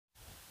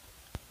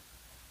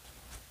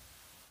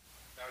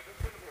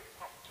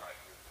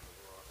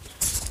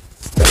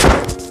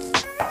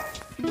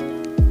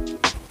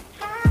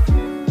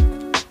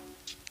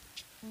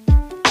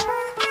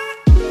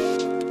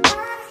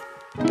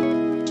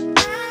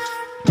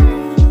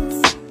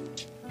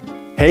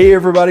Hey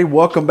everybody,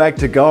 welcome back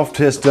to Golf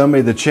Test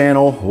Dummy, the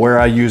channel where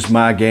I use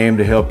my game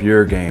to help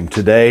your game.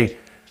 Today,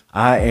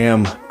 I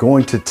am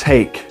going to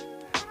take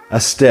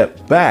a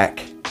step back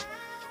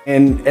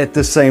and at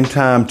the same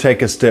time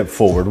take a step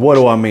forward. What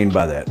do I mean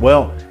by that?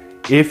 Well,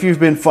 if you've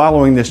been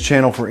following this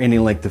channel for any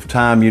length of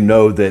time, you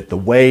know that the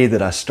way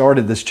that I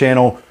started this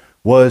channel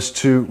was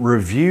to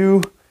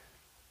review,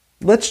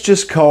 let's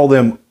just call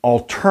them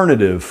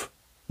alternative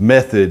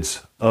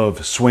methods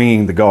of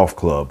swinging the golf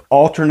club.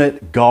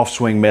 Alternate golf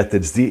swing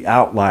methods, the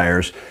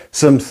outliers,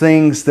 some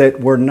things that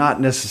were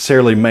not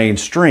necessarily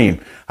mainstream.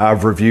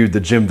 I've reviewed the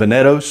Jim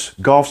Venetto's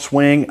golf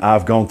swing.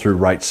 I've gone through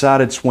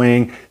right-sided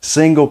swing,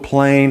 single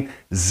plane,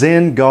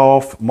 Zen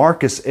golf,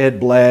 Marcus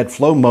Edblad,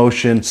 flow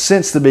motion.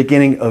 Since the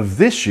beginning of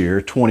this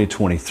year,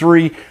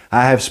 2023,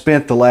 I have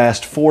spent the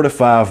last 4 to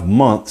 5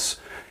 months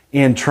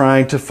in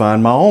trying to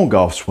find my own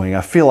golf swing. I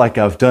feel like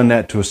I've done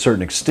that to a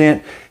certain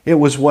extent. It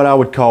was what I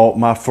would call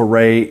my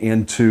foray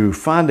into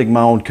finding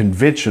my own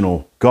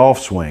conventional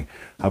golf swing.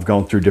 I've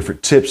gone through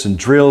different tips and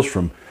drills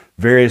from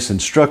various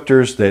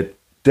instructors that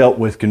dealt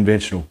with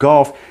conventional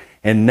golf,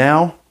 and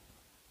now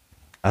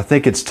I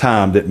think it's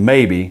time that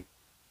maybe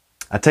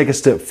I take a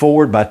step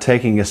forward by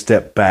taking a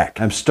step back.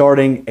 I'm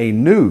starting a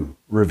new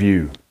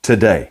review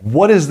today.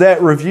 What is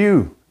that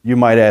review? You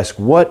might ask,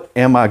 what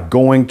am I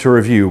going to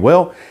review?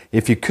 Well,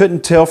 if you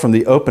couldn't tell from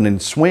the opening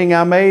swing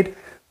I made,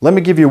 let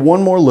me give you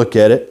one more look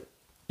at it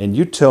and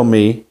you tell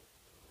me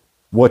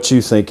what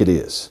you think it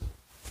is.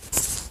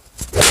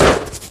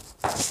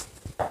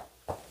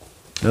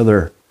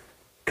 Another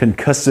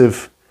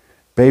concussive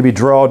baby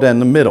draw down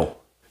the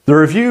middle. The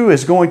review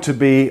is going to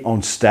be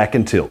on stack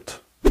and tilt.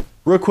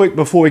 Real quick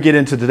before we get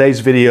into today's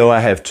video,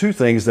 I have 2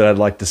 things that I'd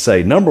like to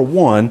say. Number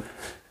 1,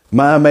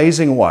 my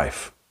amazing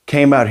wife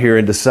came out here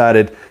and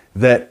decided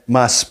that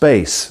my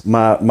space,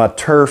 my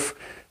turf,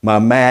 my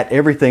mat,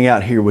 everything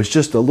out here was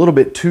just a little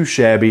bit too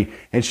shabby,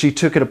 and she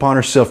took it upon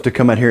herself to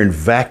come out here and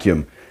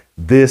vacuum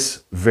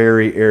this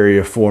very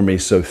area for me.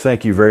 So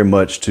thank you very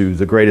much to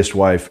the greatest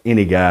wife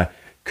any guy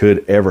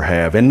could ever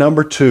have. And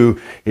number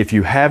 2, if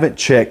you haven't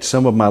checked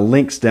some of my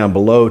links down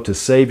below to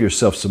save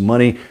yourself some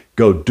money,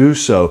 go do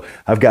so.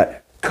 I've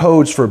got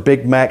codes for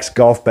Big Mac's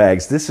golf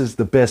bags. This is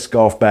the best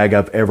golf bag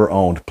I've ever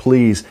owned.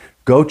 Please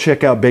go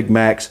check out Big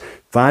Mac's.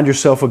 Find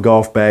yourself a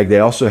golf bag. They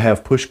also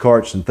have push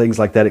carts and things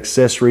like that,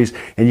 accessories,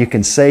 and you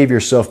can save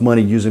yourself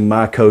money using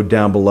my code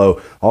down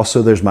below.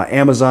 Also, there's my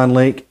Amazon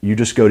link. You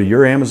just go to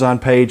your Amazon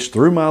page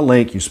through my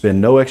link. You spend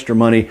no extra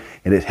money,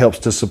 and it helps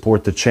to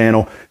support the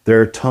channel.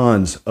 There are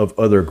tons of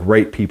other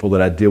great people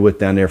that I deal with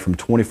down there, from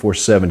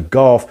 24/7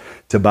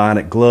 golf to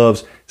Bionic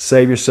gloves.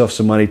 Save yourself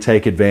some money.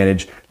 Take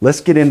advantage.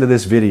 Let's get into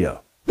this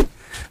video.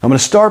 I'm going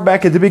to start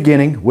back at the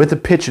beginning with a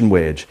pitching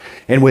wedge.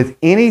 And with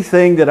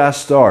anything that I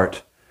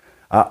start,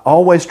 I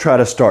always try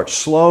to start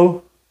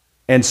slow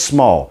and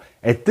small.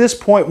 At this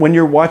point when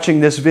you're watching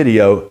this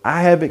video,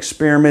 I have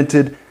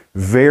experimented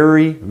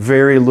very,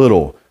 very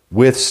little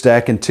with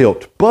stack and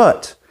tilt,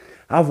 but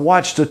I've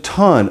watched a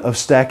ton of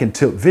stack and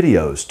tilt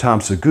videos. Tom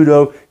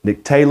Segudo,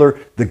 Nick Taylor,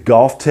 the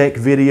Golf Tech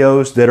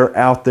videos that are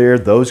out there.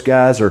 Those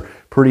guys are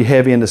pretty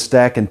heavy into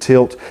stack and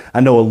tilt.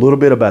 I know a little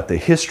bit about the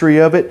history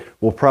of it.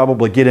 We'll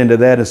probably get into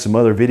that in some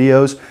other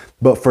videos.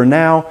 But for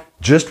now,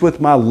 just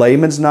with my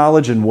layman's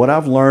knowledge and what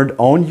I've learned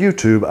on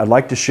YouTube, I'd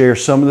like to share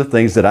some of the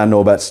things that I know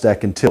about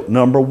stack and tilt.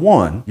 Number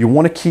 1, you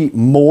want to keep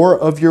more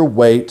of your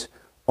weight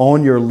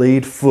on your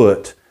lead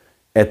foot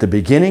at the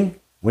beginning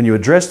when you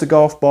address the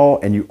golf ball,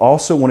 and you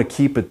also want to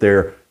keep it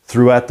there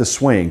throughout the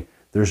swing.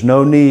 There's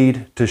no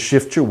need to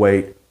shift your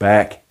weight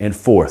back and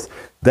forth.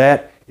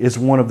 That is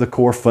one of the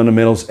core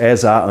fundamentals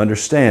as I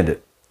understand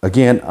it.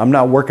 Again, I'm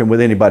not working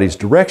with anybody's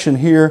direction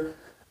here.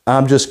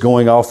 I'm just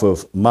going off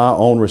of my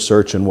own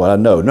research and what I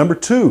know. Number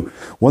 2,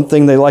 one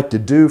thing they like to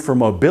do for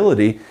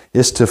mobility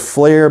is to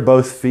flare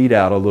both feet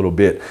out a little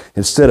bit.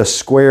 Instead of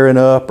squaring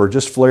up or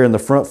just flaring the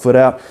front foot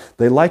out,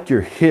 they like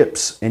your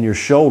hips and your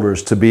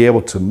shoulders to be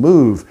able to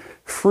move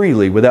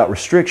freely without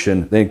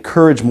restriction. They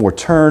encourage more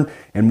turn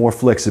and more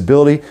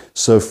flexibility,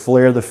 so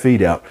flare the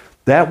feet out.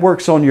 That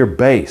works on your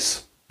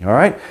base. All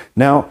right.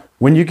 Now,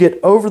 when you get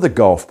over the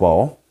golf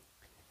ball,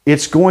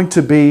 it's going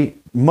to be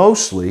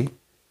mostly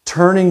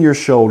turning your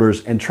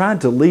shoulders and trying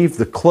to leave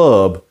the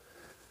club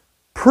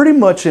pretty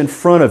much in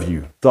front of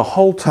you the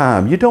whole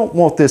time. You don't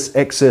want this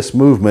excess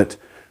movement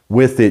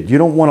with it. You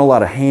don't want a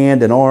lot of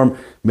hand and arm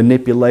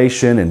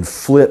manipulation and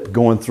flip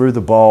going through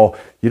the ball.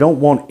 You don't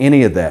want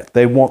any of that.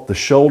 They want the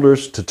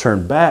shoulders to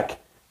turn back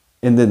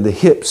and then the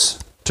hips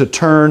to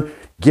turn,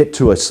 get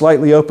to a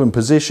slightly open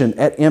position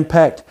at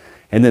impact,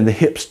 and then the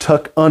hips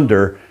tuck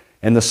under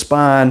and the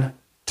spine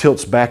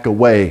tilts back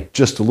away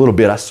just a little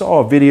bit. I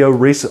saw a video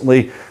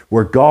recently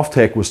where Golf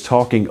Tech was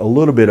talking a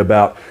little bit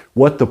about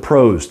what the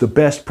pros, the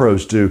best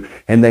pros do,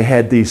 and they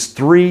had these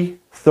 3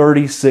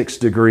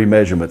 36-degree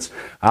measurements.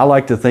 I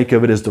like to think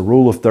of it as the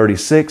rule of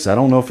 36. I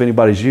don't know if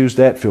anybody's used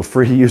that. Feel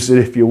free to use it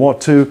if you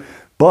want to,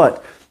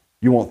 but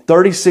you want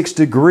 36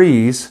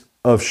 degrees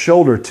of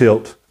shoulder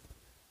tilt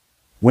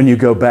when you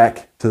go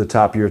back to the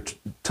top of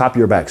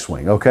your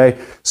backswing, okay?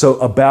 So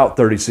about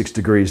 36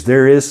 degrees.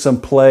 There is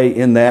some play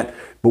in that,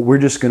 but we're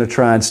just gonna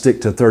try and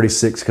stick to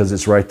 36 because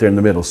it's right there in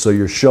the middle. So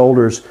your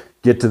shoulders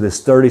get to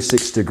this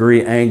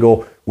 36-degree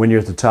angle when you're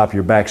at the top of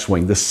your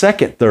backswing. The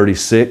second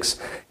 36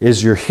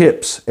 is your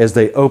hips. As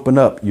they open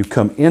up, you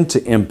come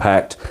into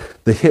impact.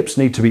 The hips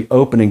need to be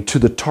opening to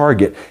the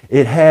target.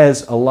 It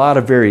has a lot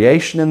of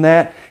variation in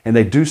that, and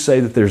they do say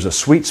that there's a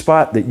sweet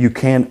spot that you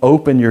can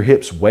open your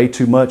hips way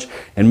too much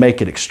and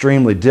make it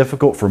extremely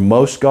difficult for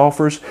most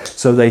golfers.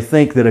 So they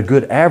think that a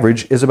good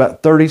average is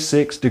about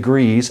 36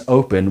 degrees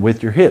open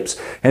with your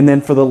hips. And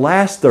then for the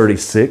last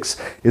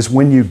 36 is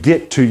when you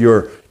get to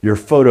your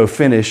photo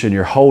finish and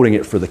you're holding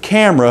it for the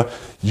camera,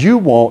 you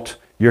want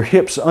your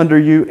hips under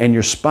you and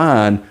your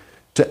spine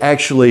to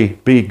actually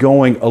be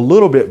going a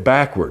little bit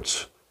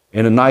backwards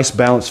in a nice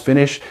balanced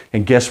finish.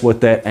 And guess what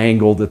that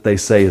angle that they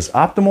say is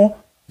optimal?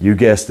 You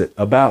guessed it,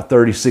 about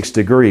 36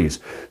 degrees.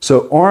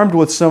 So armed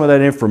with some of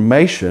that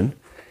information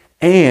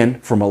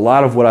and from a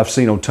lot of what I've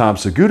seen on Tom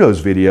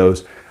Segudo's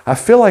videos, I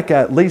feel like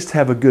I at least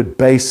have a good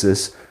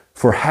basis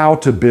for how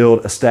to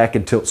build a stack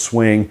and tilt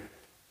swing,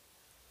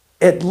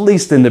 at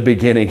least in the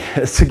beginning,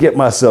 to get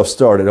myself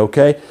started,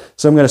 okay?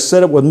 So I'm gonna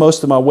set up with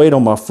most of my weight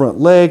on my front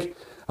leg.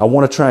 I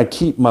wanna try and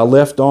keep my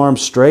left arm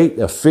straight,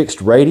 a fixed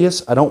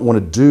radius. I don't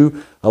wanna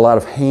do a lot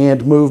of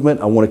hand movement.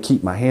 I wanna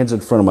keep my hands in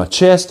front of my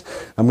chest.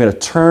 I'm gonna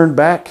turn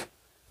back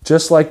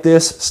just like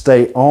this,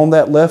 stay on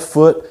that left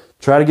foot,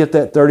 try to get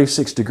that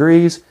 36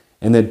 degrees,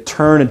 and then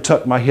turn and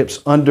tuck my hips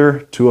under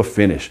to a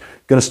finish.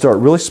 Gonna start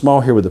really small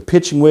here with a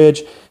pitching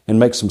wedge and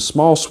make some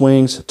small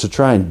swings to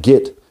try and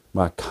get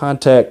my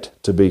contact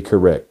to be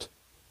correct.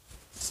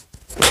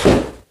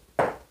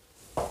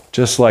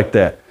 Just like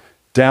that.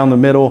 Down the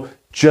middle,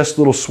 just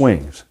little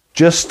swings.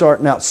 Just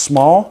starting out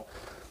small,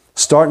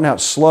 starting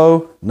out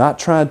slow, not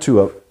trying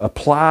to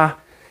apply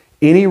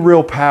any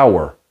real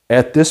power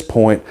at this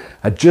point.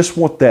 I just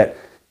want that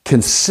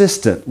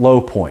consistent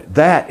low point.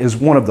 That is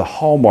one of the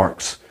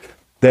hallmarks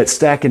that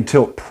stack and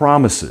tilt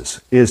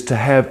promises, is to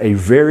have a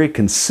very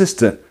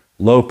consistent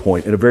low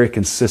point and a very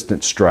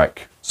consistent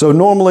strike. So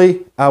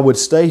normally I would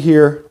stay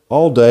here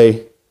all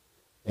day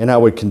and I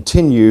would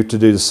continue to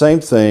do the same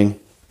thing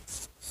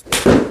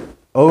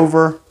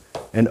over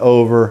and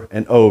over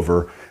and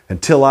over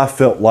until I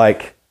felt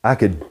like I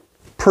could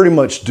pretty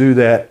much do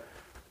that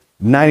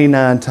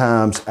 99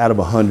 times out of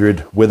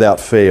 100 without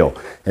fail.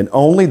 And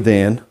only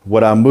then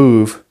would I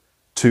move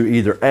to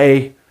either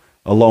A,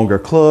 a longer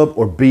club,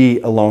 or B,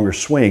 a longer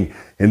swing.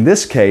 In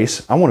this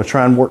case, I want to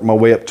try and work my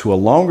way up to a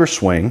longer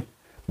swing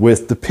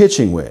with the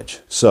pitching wedge.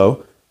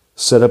 So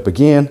set up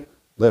again,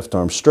 left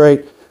arm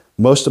straight,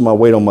 most of my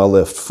weight on my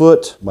left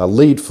foot, my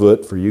lead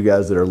foot. For you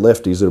guys that are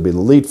lefties, it'll be the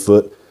lead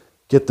foot.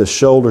 Get the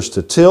shoulders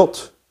to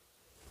tilt.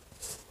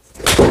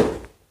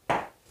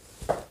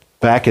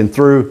 Back and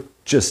through,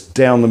 just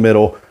down the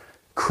middle,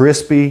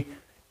 crispy,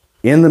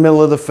 in the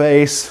middle of the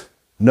face,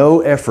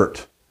 no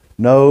effort,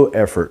 no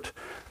effort.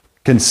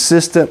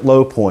 Consistent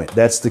low point,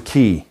 that's the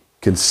key.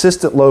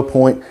 Consistent low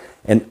point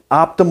and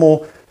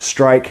optimal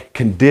strike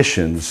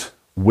conditions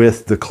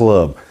with the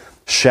club.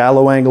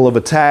 Shallow angle of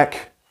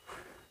attack,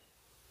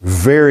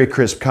 very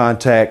crisp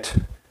contact,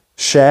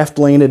 shaft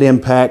lean at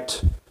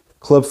impact,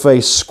 club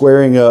face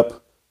squaring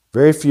up,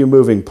 very few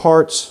moving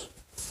parts,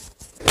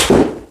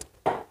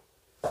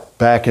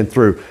 back and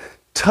through.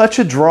 Touch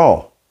a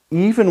draw,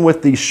 even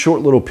with these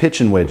short little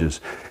pitching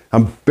wedges.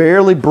 I'm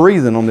barely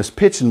breathing on this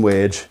pitching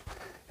wedge,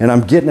 and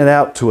I'm getting it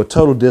out to a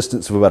total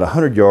distance of about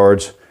 100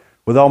 yards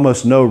with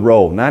almost no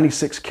roll.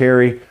 96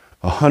 carry,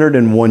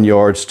 101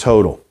 yards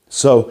total.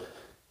 So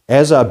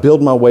as I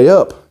build my way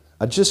up,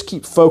 I just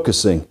keep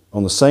focusing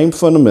on the same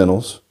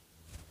fundamentals.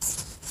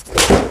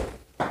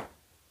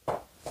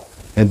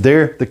 And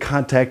there, the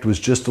contact was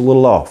just a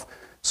little off.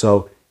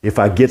 So if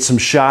I get some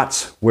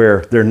shots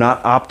where they're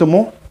not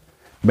optimal,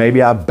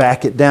 maybe I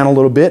back it down a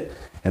little bit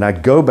and I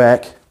go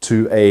back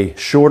to a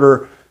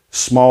shorter,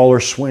 smaller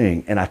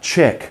swing and I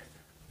check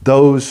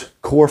those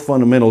core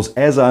fundamentals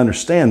as I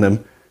understand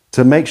them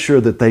to make sure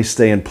that they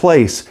stay in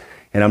place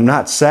and I'm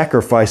not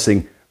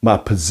sacrificing my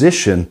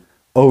position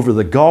over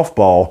the golf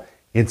ball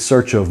in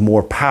search of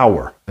more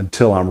power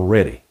until I'm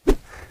ready.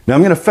 Now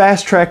I'm going to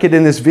fast track it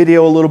in this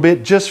video a little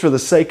bit just for the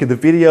sake of the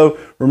video.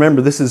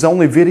 Remember, this is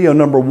only video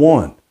number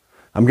 1.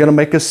 I'm going to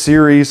make a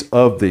series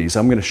of these.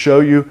 I'm going to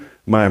show you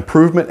my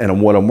improvement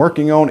and what I'm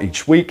working on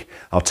each week.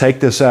 I'll take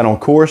this out on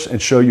course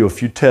and show you a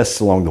few tests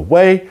along the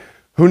way.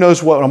 Who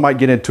knows what I might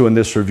get into in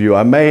this review.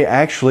 I may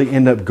actually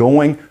end up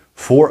going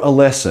for a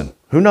lesson.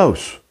 Who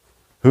knows?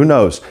 Who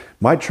knows?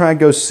 Might try and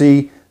go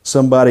see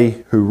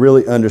somebody who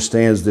really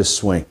understands this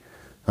swing.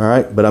 All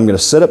right, but I'm going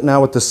to set up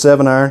now with the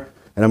 7-iron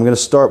and I'm going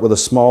to start with a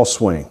small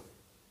swing.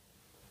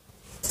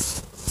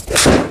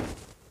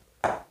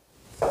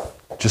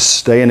 Just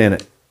staying in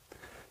it.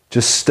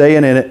 Just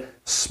staying in it.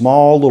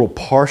 Small little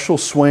partial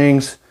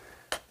swings,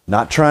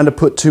 not trying to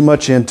put too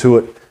much into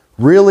it.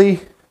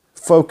 Really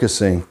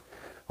focusing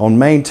on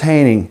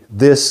maintaining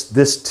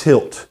this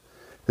tilt,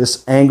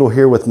 this angle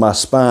here with my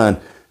spine,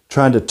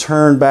 trying to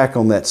turn back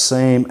on that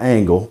same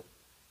angle,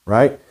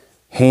 right?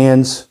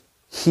 Hands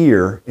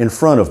here in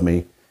front of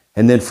me.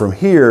 And then from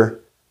here,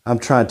 I'm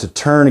trying to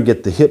turn and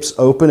get the hips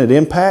open at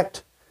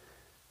impact,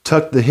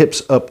 tuck the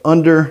hips up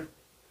under,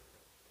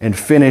 and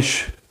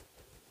finish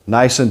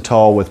nice and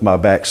tall with my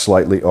back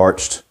slightly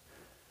arched,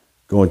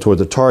 going toward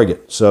the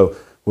target. So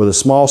with a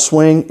small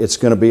swing, it's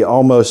going to be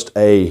almost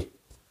a,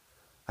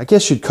 I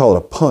guess you'd call it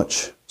a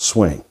punch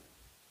swing.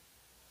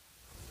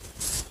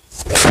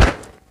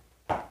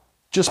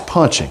 Just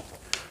punching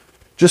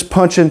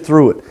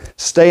through it,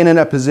 staying in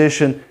that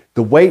position.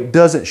 The weight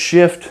doesn't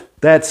shift.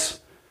 That's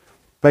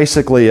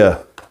basically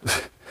a,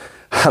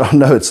 I don't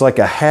know, it's like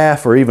a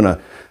half or even a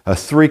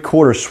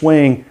 3/4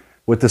 swing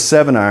with the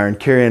 7-iron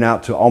carrying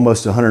out to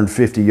almost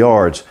 150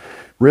 yards.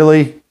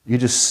 Really, you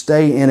just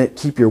stay in it,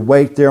 keep your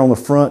weight there on the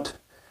front,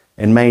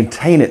 and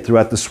maintain it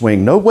throughout the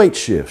swing. No weight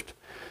shift.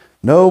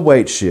 No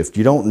weight shift.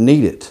 You don't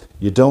need it.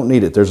 You don't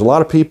need it. There's a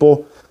lot of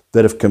people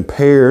that have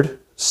compared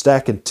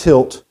stack and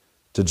tilt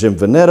to Jim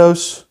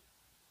Venetto's.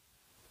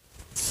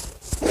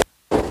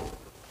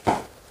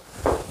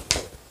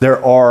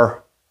 There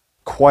are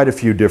quite a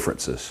few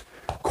differences.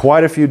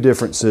 Quite a few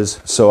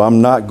differences, so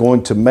I'm not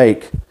going to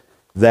make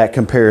that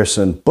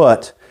comparison,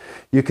 but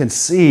you can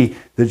see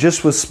that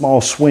just with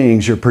small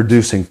swings, you're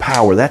producing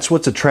power. That's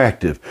what's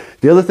attractive.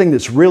 The other thing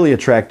that's really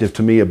attractive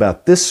to me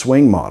about this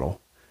swing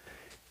model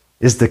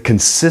is the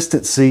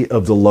consistency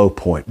of the low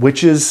point,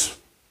 which is,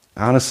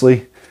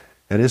 honestly,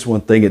 that is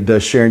one thing it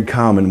does share in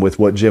common with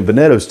what Jim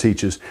Venetto's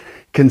teaches.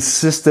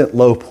 Consistent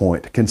low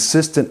point,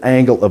 consistent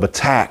angle of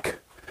attack,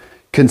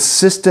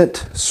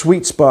 consistent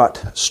sweet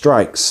spot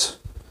strikes.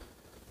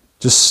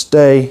 Just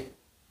stay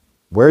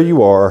where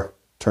you are,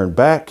 turn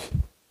back.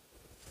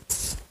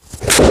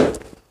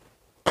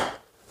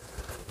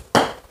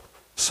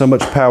 So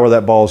much power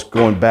that ball's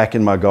going back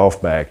in my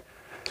golf bag.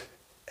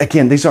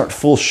 Again, these aren't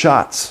full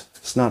shots.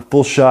 It's not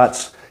full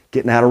shots,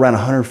 getting out around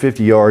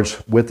 150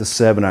 yards with the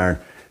 7-iron.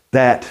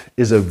 That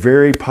is a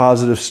very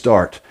positive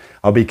start.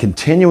 I'll be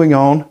continuing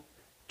on.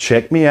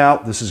 Check me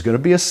out. This is going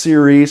to be a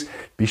series.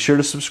 Be sure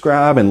to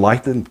subscribe and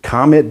like and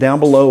comment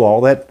down below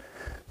all that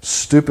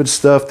stupid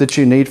stuff that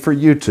you need for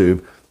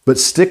YouTube. But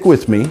stick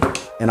with me,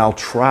 and I'll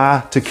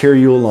try to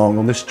carry you along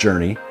on this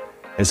journey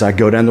as I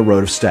go down the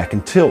road of stack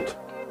and tilt.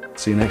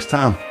 See you next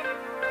time.